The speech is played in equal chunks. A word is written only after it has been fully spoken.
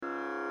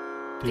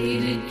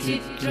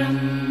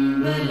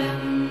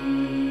திருச்சிற்றம்பலம்.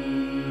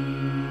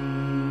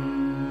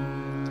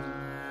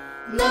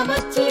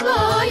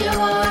 நமச்சிவாய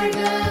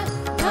வாழ்க,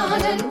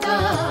 நாதன்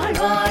தாழ்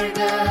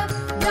வாழ்க.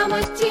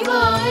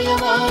 நமச்சிவாய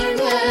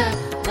வாழ்க,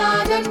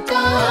 நாதன்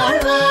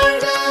தாழ்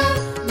வாழ்க.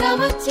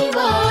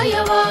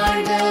 நமச்சிவாய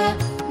வாழ்க,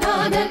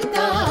 நாதன்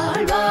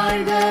தாழ்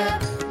வாழ்க.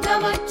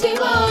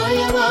 நமச்சிவாய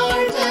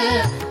வாழ்க,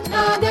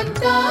 நாதன்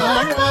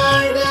தாழ்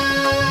வாழ்க.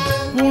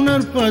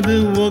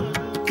 உணர்ப்பது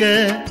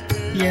ஒக்க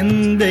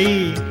எந்தை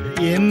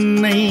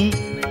என்னை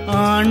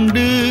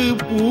ஆண்டு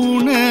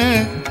பூண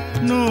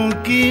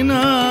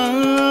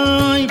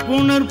நோக்கினாய்.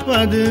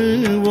 புணர்ப்பது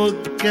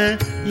ஒக்க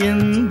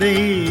எந்தை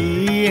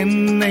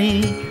என்னை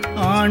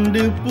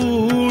ஆண்டு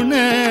பூண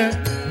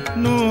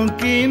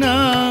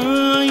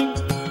நோக்கினாய்.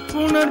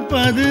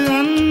 புணர்ப்பது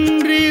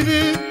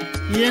அன்றிது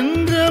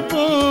என்ற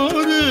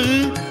போது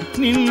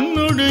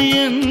நின்னோடு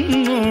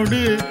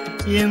என்னோடு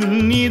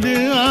என்னிது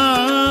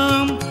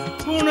ஆம்.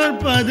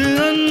 புணர்ப்பது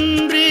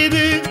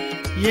அன்றிது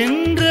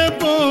என்ற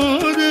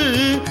போது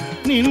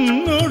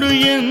நின்னோடு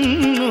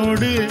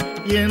என்னோடு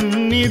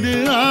என்னிது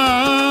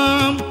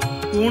ஆம்.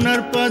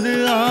 உணர்ப்பது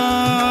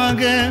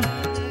ஆக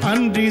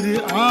அன்றிது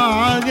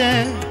ஆக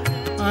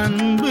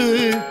அன்பு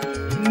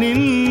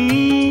நின்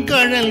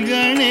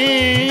கழல்கணே.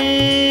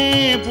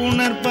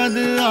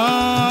 புணர்ப்பது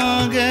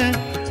ஆக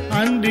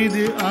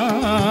அன்றிது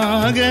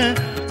ஆக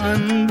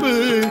அன்பு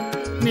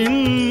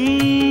நின்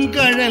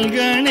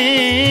கழல்கணே.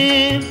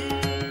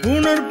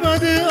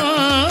 உணர்ப்பது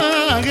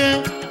ஆக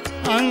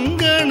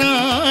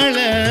அங்கனாள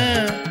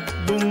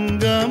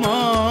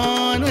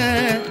புங்கமான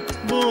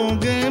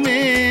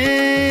போகமே.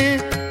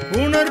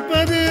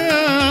 உணர்ப்பது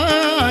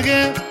ஆக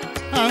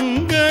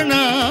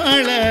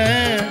அங்கனாள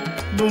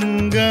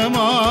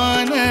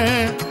புங்கமான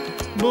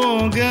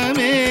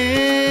போகமே.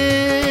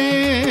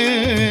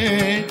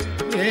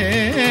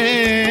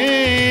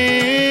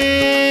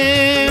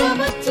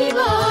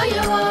 நமச்சிவாய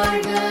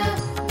வாழ்க,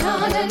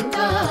 நாதன்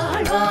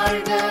தாழ்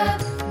வாழ்க.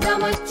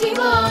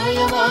 நமச்சிவாய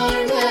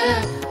வாழ்க,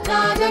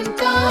 நாதன்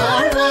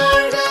தாழ்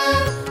வாழ்க.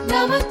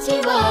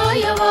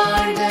 நமச்சிவாய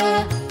வாழ்க,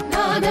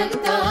 நாதன்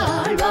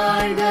தாழ்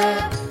வாழ்க.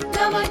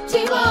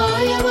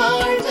 நமச்சிவாய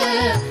வாழ்க,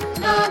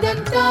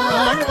 நாதன்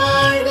தாழ்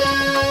வாழ்க.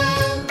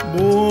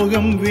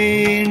 போகம்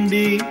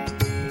வேண்டி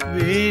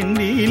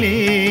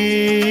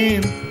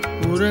வேண்டிலேன்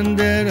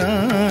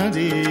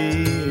புரந்தராதே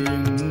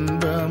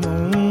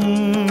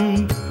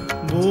இன்பமும்.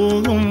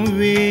 போகம்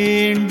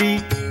வேண்டி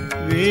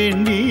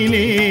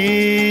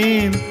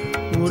வேண்டிலேன்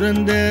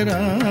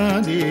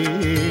புரந்தராதே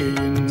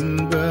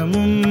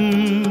இன்பமும்.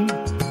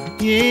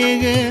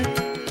 ஏக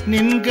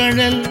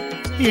நின்கழல்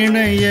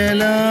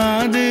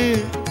இணையலாது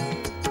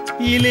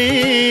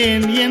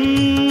இலேன் என்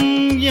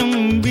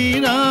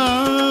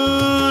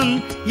எம்பிரான்.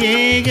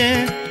 ஏக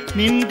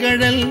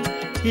நின்கழல்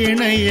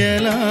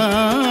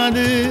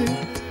இணையலாது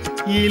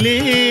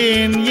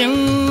இலேன்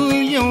எல்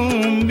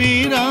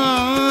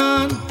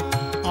எம்பிரான்.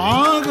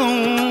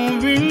 ஆகம்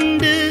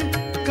விண்டு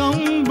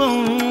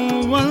கம்பம்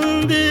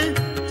வந்து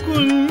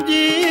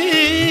குஞ்சி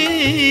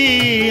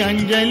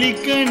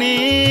அஞ்சலிக்கணே.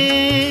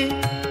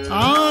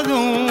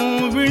 ஆகம்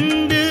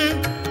விண்டு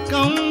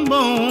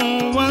கம்பம்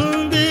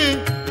வந்து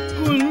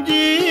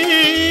குஞ்சி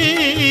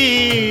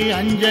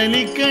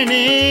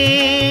அஞ்சலிக்கணே.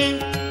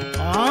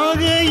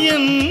 ஆக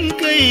என்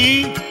கை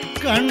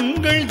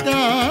கண்கள்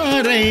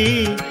தாரை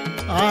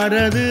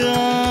ஆரது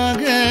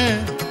ஆக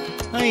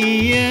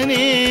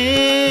ஐயனே.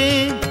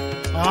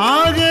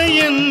 ஆக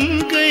என்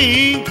கை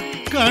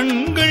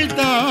கண்கள்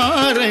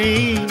தாரை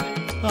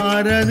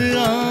ஆரது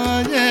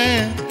ஆக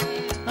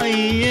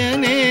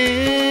ஐயனே.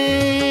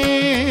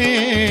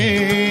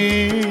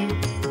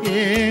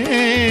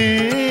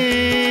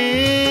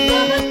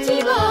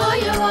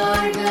 நமச்சிவாய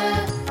வாழ்க,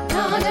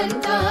 நாதன்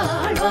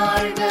தாழ்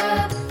வாழ்க.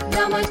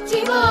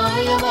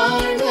 நமச்சிவாய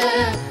வாழ்க,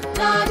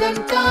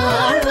 நாதன்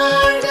தாழ்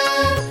வாழ்க.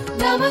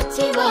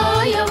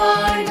 நமச்சிவாய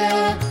வாழ்க,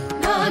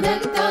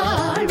 நாதன்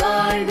தாழ்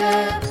வாழ்க.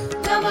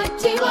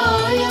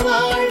 நமச்சிவாய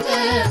வாழ்க,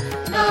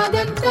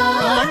 நாதன்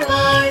தாழ்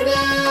வாழ்க.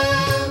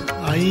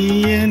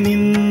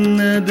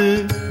 ஐயனின்னது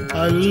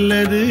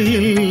அல்லது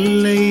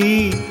இல்லை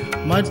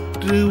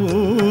மற்று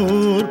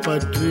ஓர்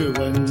பற்று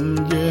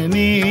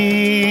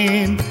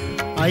வஞ்சனேன்.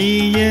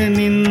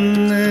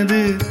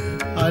 ஐயனின்னது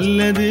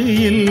அல்லது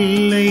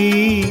இல்லை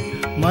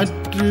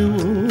மற்று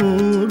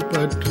ஓர்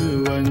பற்று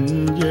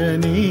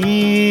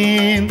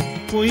வஞ்சனேன்.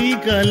 பொய்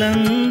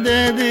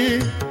கலந்தது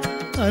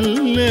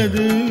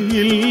அல்லது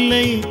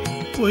இல்லை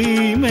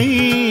பொய்மை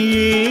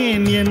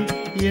ஏன் என்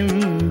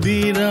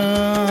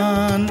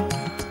எம்பிரான்.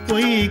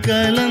 பொய்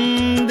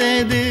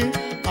கலந்தது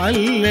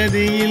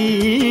அல்லது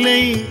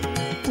இல்லை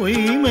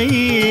பொய்மை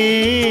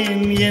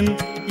ஏன் என்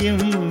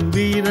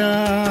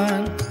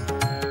எம்பிரான்.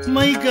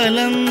 மை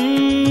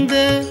கலந்த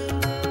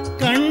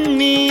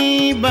கண்ணி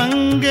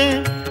பங்க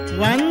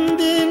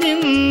வந்து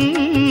நின்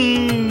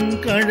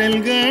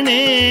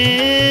கழல்கணே.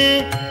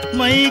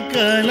 மை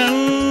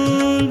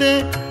கலந்த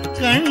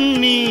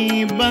கண்ணி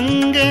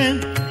பங்க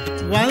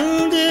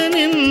வந்து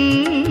நின்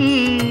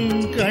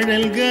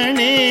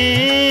கழல்கணே.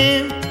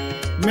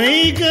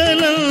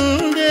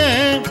 மெய்கலந்த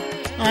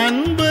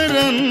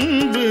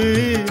அன்பரன்பு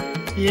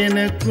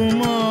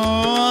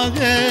எனக்குமாக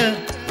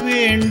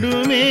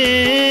வேண்டுமே.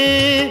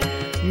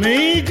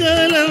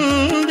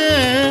 மெய்கலந்த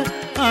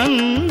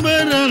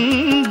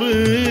அன்பரன்பு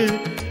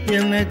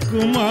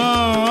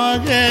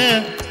எனக்குமாக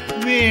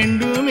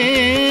வேண்டுமே.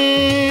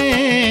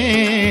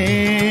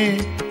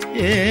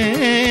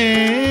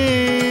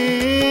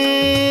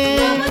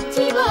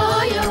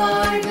 நமச்சிவாய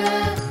வாழ்க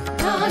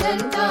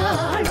நாதன்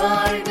தாழ்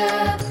வாழ்க.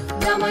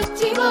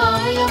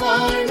 நமச்சிவாய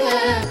வாழ்க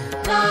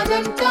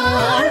நாதன்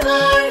தாழ்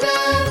வாழ்க.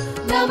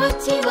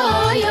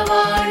 நமச்சிவாய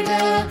வாழ்க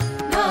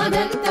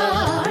நாதன்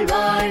தாழ்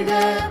வாழ்க.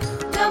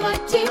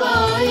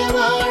 நமச்சிவாய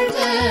வாழ்க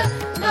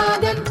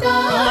நாதன்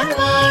தாழ்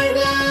வாழ்க.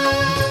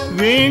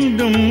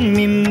 வேண்டும்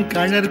நின்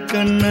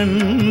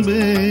கழற்கண்ணன்பு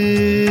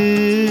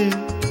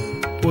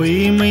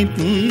பொய்மை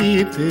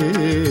தீர்த்து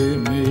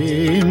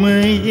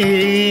மேமையே.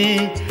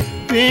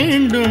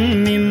 வேண்டும்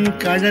நின்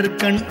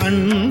கழற்கண்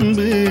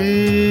அன்பு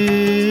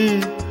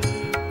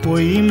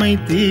பொய்மை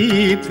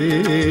தீர்த்து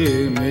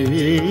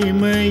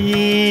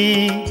மேமையே.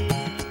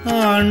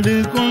 ஆண்டு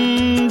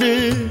கொண்டு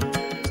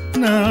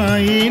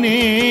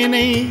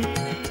நாயினேனை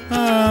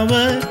ஆவ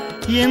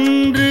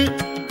என்று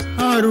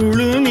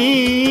அருளுநீ.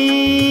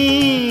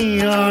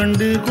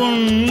 ஆண்டு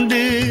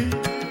கொண்டு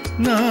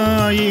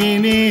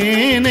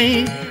நாயினேனை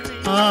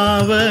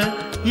ஆவ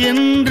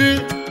என்று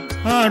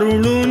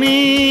அருளுநீ.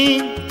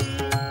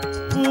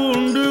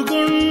 பூண்டு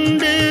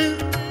கொண்டு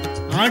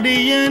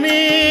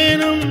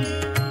அடியனேனும்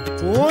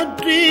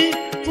போற்றி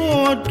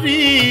போற்றி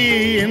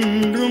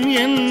என்றும்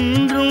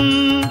என்றும்.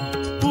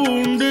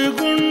 பூண்டு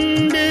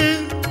கொண்டு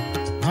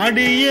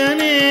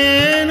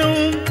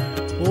அடியனேனும்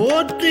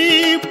போற்றி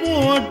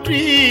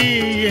போற்றி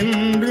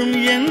என்றும்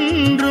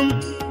என்றும்.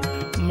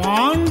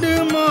 மாண்டு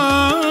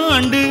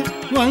மாண்டு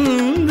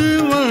வந்து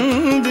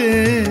வந்து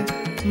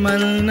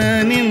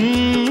மன்னனின்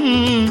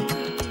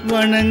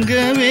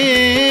வணங்கவே.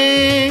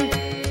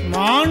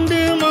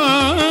 மாண்டு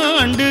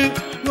மாண்டு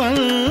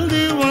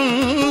வந்து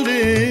வந்து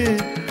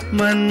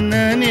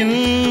மன்னனின்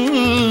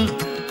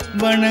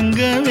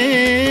வணங்கவே.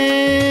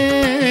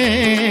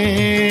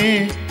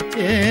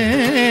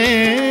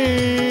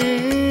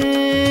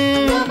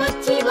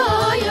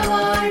 நமச்சிவாய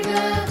வாழ்க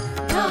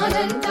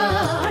நாதன்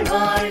தாழ்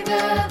வாழ்க.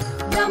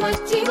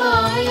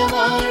 நமச்சிவாய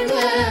வாழ்க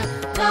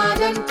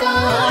நாதன்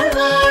தாழ்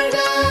வாழ்க.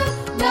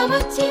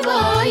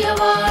 நமச்சிவாய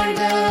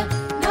வாழ்க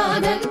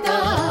நாதன்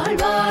தாழ்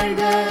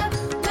வாழ்க.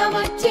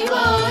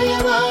 நமச்சிவாய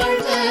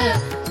வாழ்க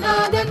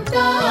நாதன்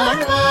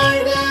தாழ்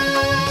வாழ்க.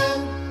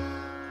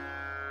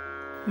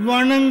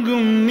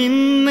 வணங்கும்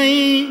நின்னை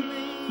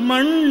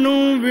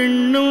மண்ணும்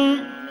விண்ணும்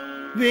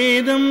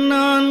வேதம்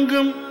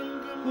நான்கும்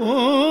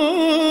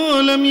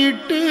ஓலம்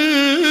இட்டு.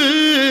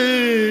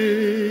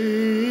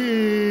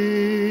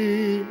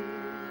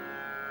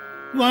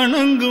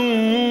 வணங்கும்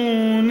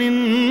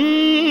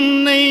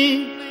நின்னை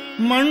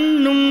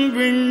மண்ணும்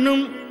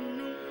விண்ணும்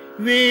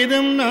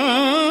வேதம்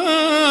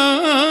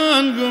நான்கும்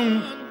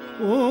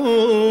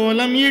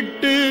ஓலம்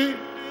இட்டு.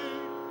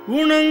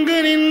 உணங்கு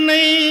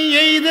நின்னை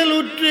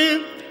எய்தலுற்று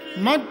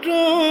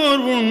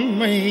மற்றோர்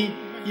உண்மை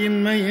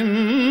இன்மையின்.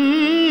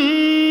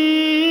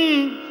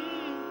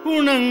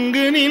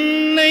 உணங்கு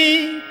நின்னை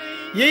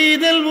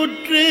எய்தல்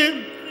உற்று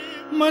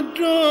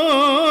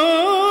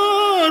மற்றோர்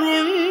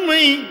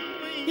உண்மை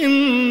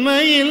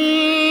இன்மையில்.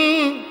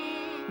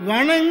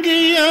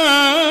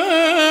 வணங்கியாம்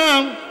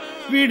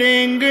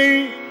விடேங்கள்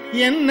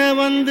என்ன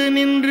வந்து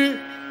நின்று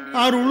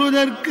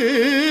அருளுதற்கு.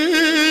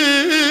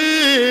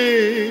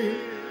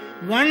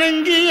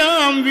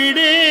 வணங்கியாம்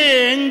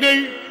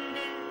விடேங்கள்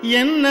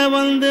என்ன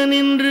வந்து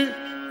நின்று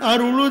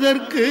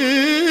அருளுதற்கு.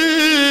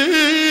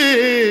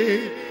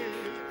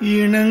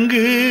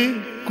 இணங்கு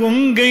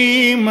கொங்கை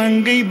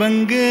மங்கை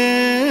பங்க.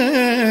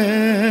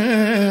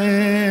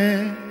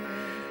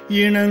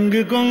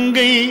 இணங்கு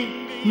கொங்கை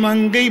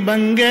மங்கை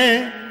பங்க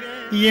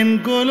என்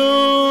கொலோ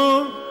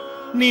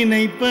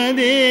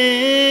நினைப்பதே.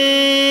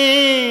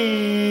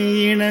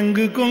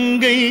 இணங்கு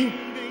கொங்கை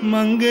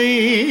மங்கை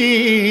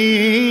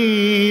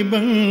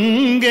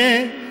பங்க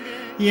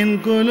என்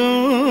கொலோ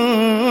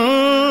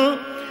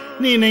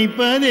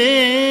நினைப்பதே.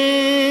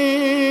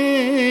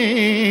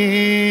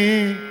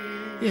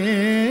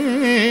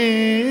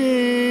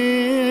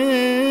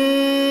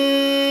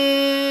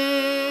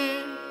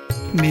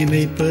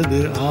 நினைப்பது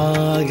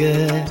ஆக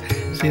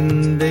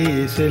சிந்தை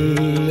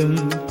செல்லும்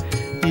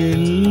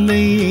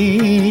எல்லை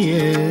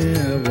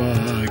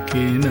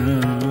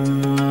வாக்கினால்.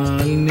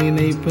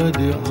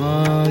 நினைப்பது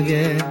ஆக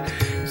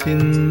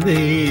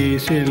சிந்தை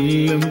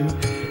செல்லும்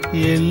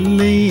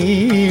எல்லை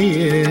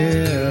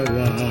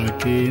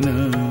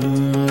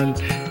வாக்கினால்.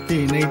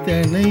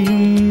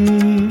 தினைத்தனையும்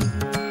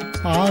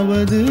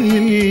ஆவது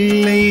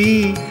இல்லை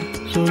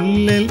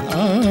சொல்லல்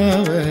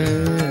ஆவ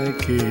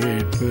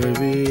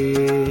கேட்பவே.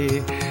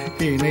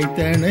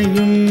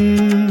 தினைத்தனையும்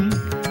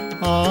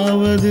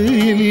ஆவது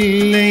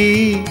இல்லை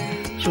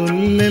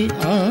சொல்லல்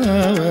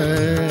ஆவ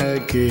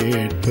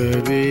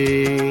கேட்பவே.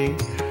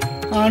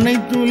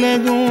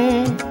 அனைத்துலகும்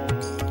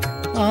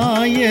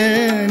ஆய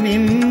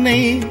நின்னை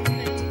நின்னை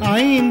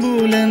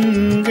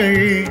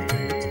ஐம்புலன்கள்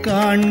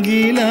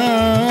காண்கிலா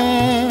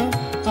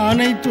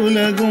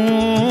அனைத்துலகும்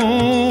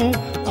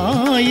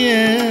ஆய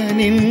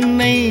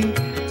நின்னை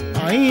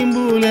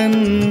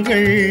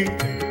ஐம்புலன்கள்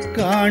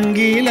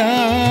காண்கிலா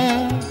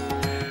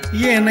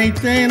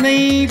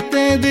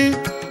எனைத்தனைத்தது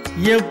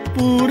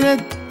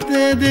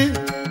எப்புறத்தது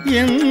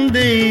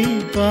எந்தை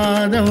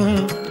பாதம்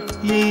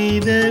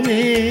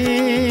எய்தவே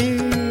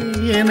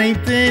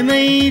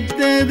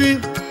எனைத்தனைத்தது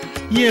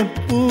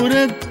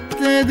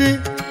எப்புறத்தது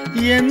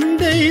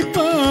எந்தை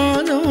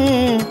பாதம்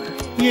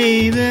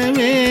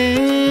எய்தவே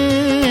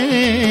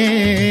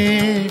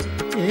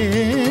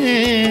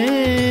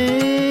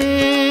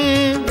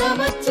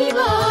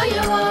நமச்சிவாய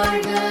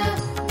வாழ்க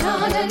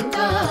நாதன்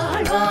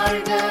தாழ்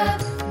வாழ்க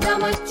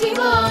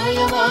நமச்சிவாய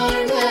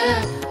வாழ்க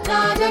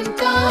நாதன்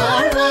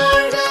தாழ்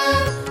வாழ்க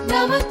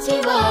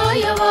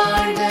நமச்சிவாய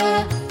வாழ்க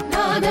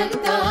நாதன்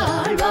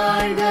தாழ்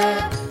வாழ்க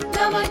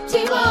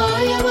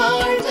நமச்சிவாய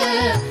வாழ்க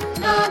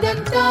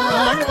நாதன்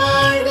தாழ்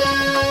வாழ்க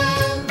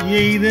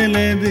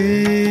எய்தலது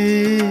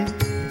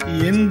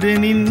என்று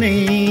நின்னை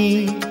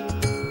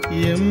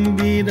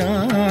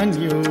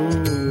எம்பிரான்யோ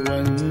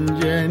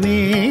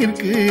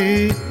வஞ்சனேற்கு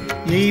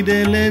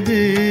எய்தலது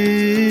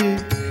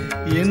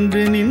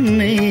என்று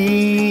நின்னை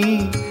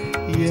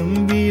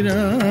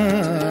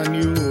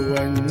எம்பிரான்யோ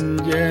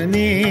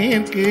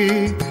வஞ்சனேற்கு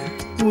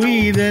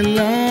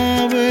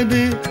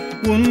உய்தலாவது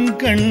உன்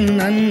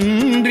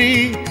கண்ணன்றி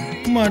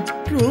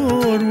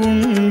மற்றோர்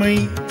உண்மை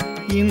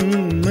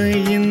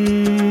இன்மையின்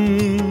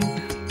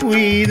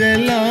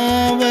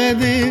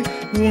உய்தலாவது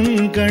உன்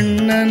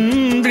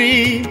கண்ணன்றி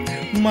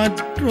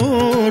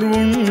மற்றோர்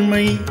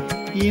உண்மை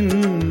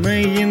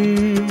இன்மையின்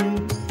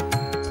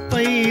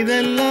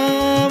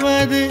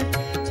பைதலாவது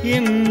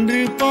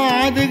என்று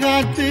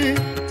பாதுகாத்து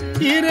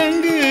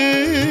இறங்கு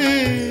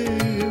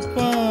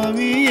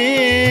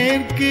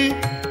பாவியேற்கு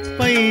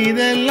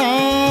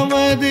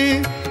பைதலாவது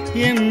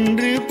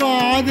என்று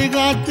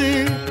பாதுகாத்து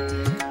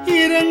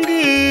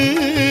இறங்கு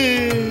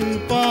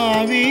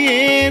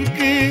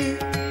பாவியேற்கு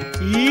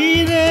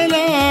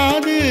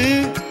ஈரலாது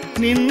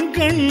நின்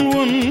கண்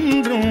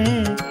ஒன்றும்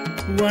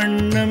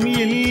வண்ணம்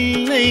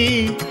இல்லை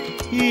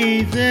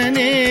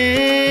ஈசனே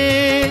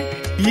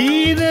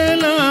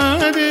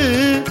ஈரலாது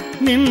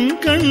நின்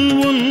கண்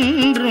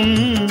ஒன்றும்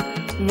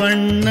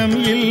வண்ணம்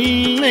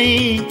இல்லை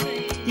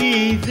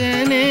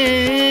ஈசனே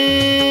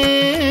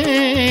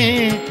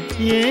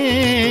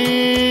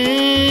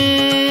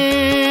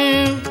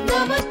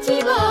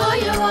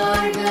நமச்சிவாய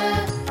வாழ்க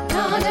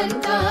நாதன்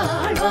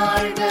தாழ்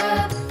வாழ்க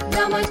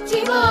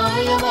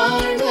நமச்சிவாய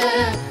வாழ்க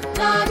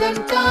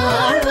நாதன்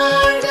தாழ்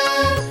வாழ்க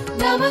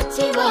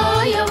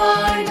நமச்சிவாய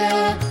வாழ்க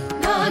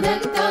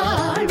நாதன்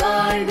தாழ்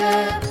வாழ்க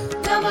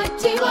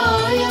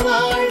நமச்சிவாய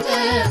வாழ்க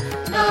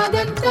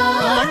நாதன்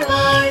தாழ்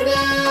வாழ்க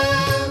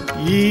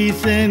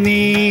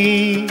ஈசனே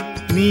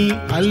நீ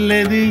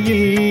அல்லது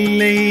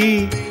இல்லை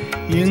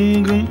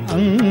எங்கும்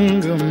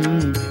அங்கம்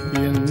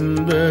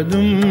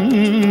என்பதும்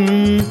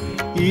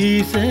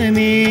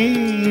ஈசனே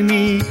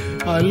நீ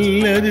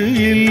அல்லது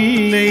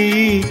இல்லை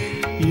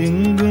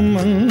எங்கும்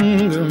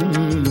அங்கம்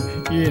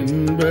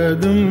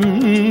என்பதும்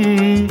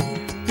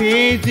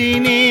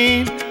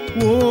பேசினேன்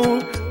ஓ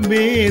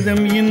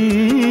பேதம்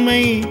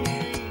இன்மை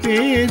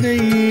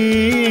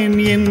பேதையேன்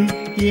என்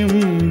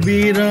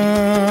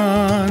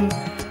எம்பிரான்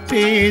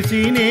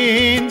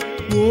பேசினேன்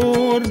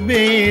ஓர்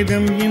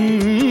பேதம்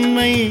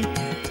இன்மை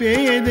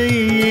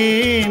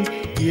பேதையேன்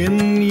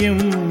என்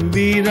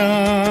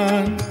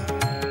எம்பிரான்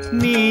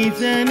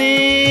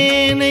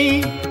நீசனேனை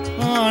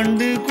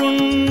ஆண்டு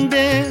கொண்ட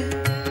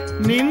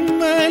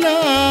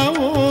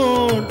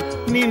நின்மலாவோர்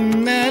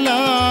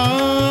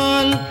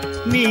நின்னலால்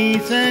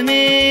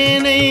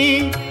நீசனேனை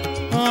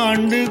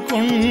ஆண்டு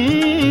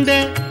கொண்ட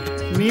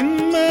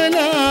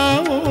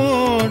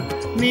நின்மலாவோர்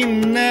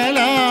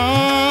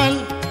நின்னலால்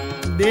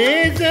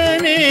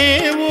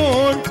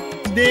தேசனேவோர்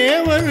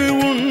தேவர்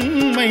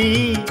உண்மை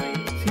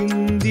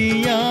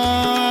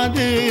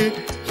சிந்தியாது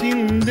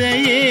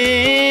சிந்தையே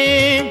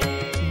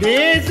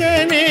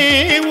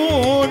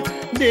தேசனேவோர்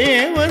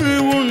தேவர்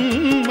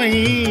உண்மை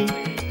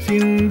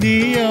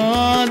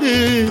சிந்தியாது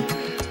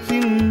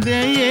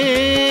சிந்தையே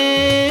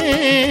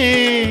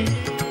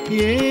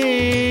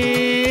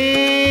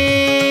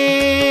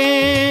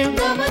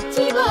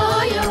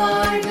நமச்சிவாய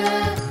வாழ்க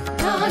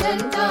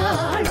நாதன்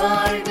தாழ்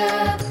வாழ்க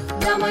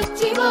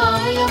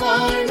நமச்சிவாய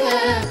வாழ்க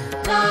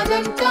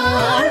நாதன்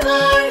தாழ்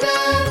வாழ்க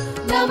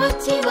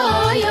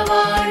நமச்சிவாய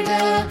வாழ்க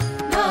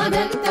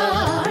நாதன்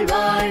தாழ்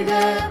வாழ்க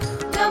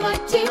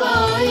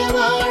நமச்சிவாய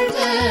வாழ்க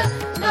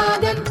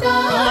நாதன்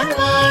தாழ்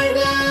வாழ்க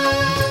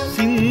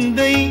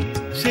சிந்தை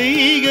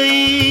செய்கை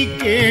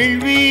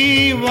கேள்வி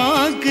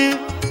வாக்கு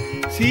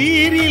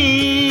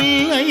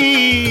சீரில்லை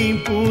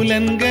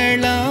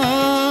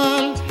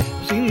புலன்களால்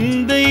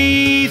சிந்தை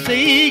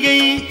செய்கை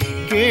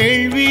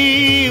கேள்வி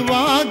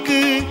வாக்கு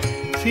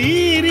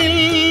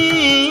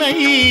சீரில்லை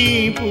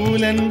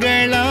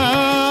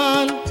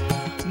புலன்களால்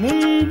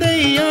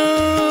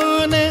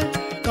முந்தையான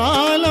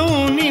காலம்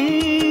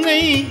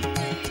நின்னை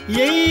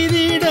எய்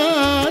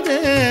எய்திடாத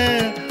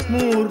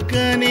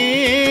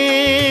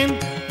மூர்க்கனேன்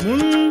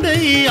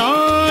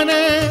முந்தையான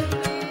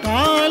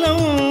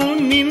காலம்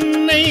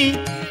நின்னை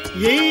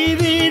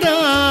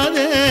எய்திடாத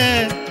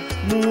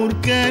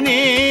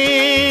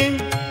மூர்க்கனேன்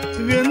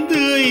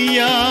வெந்து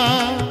ஐயா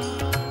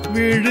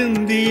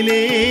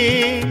விழுந்திலே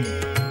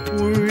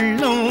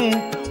உள்ளம்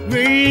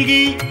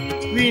வெள்கி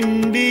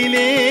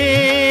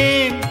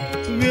விண்டிலேன்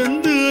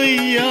வெந்து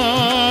ஐயா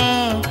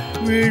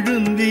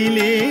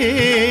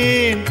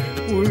விழுந்திலேன்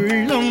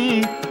உள்ளம்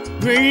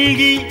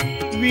வெள்கி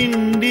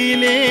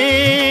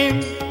விண்டிலேன்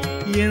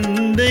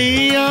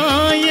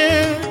எந்தையாய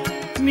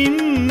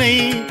நின்னை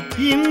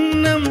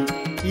இன்னம்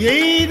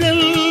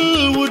எய்தல்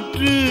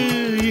உற்று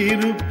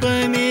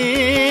இருப்பனே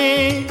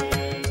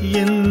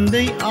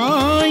எந்தை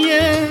ஆய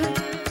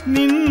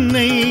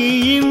நின்னை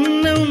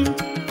இன்னம்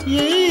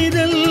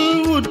எய்தல்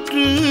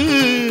உற்று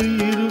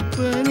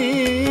இருப்பனே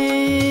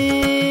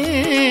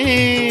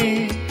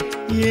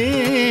ஏ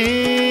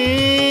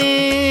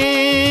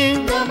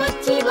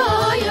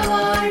நமச்சிவாய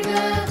வாழ்க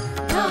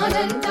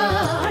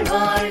நாதந்தாள்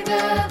வாழ்க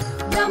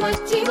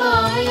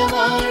நமச்சிவாய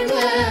வாழ்க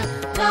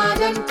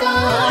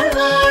நாதந்தாள்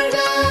வாழ்க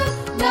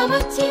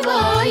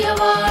நமச்சிவாய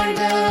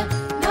வாழ்க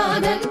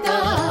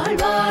நாதந்தாள்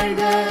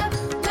வாழ்க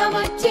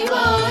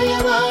நமச்சிவாய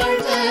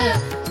வாழ்க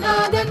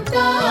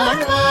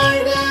நாதந்தாள்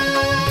வாழ்க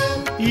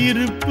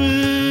இருப்பு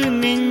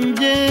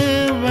நெஞ்ச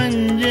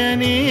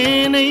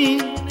வஞ்சனேனை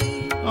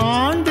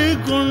ஆண்டு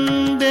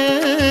கொண்ட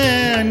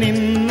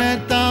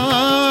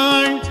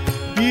நின்னதாள்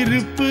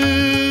இருப்பு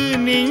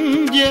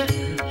நெஞ்ச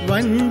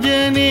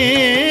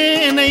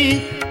வஞ்சனேனை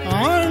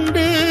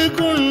ஆண்டு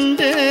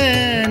கொண்ட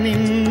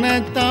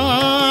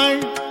நின்னதாள்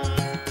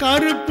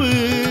கருப்பு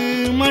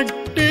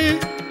மட்டு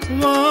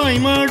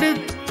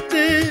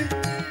வாய்மடுத்து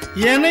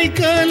என்னை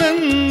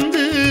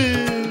கலந்து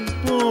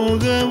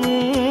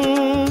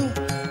போகவும்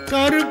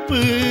கருப்பு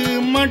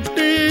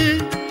மட்டு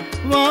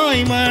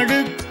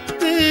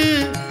வாய்மடுத்து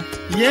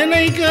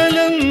என்னை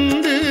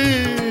கலந்து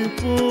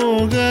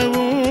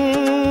போகவும்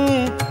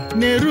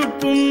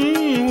நெருப்பும்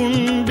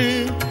உண்டு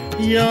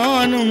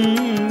யானும்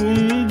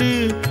உண்டு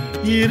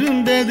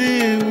இருந்தது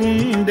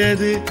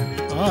உண்டது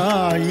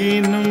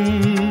ஆயினும்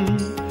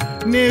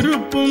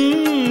நெருப்பும்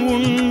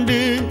உண்டு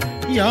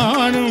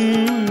யானும்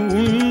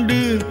உண்டு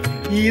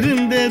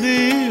இருந்தது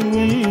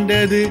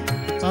உண்டது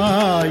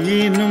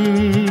ஆயினும்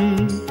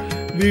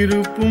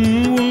விருப்பும்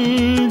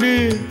உண்டு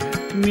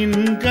நின்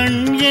கண்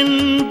என்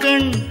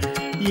கண்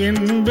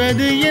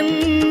என்பது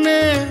என்ன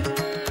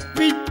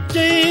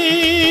பிச்சை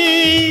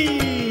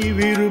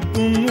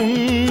விருப்பும்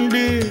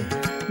உண்டு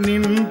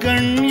நின்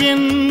கண்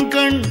என்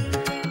கண்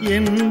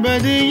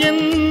என்பது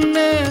என்ன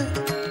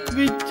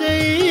பிச்சை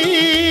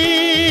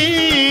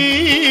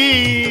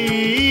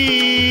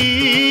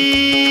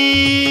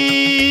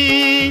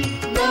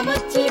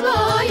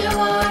நமச்சிவாய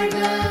வாழ்க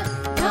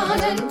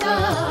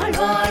நாதந்தாள்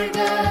வாழ்க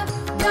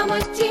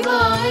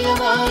நமச்சிவாய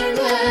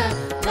வாழ்க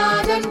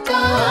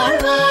நாதந்தாள்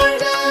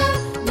வாழ்க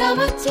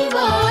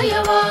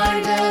நமச்சிவாய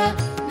வாழ்க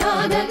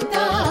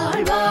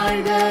நாதந்தாள்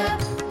வாழ்க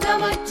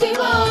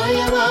நமச்சிவாய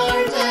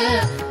வாழ்க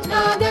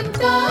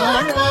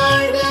நாதந்தாள்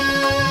வாழ்க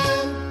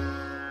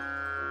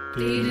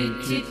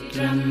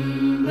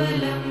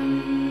திருச்சிற்றம்பலம்.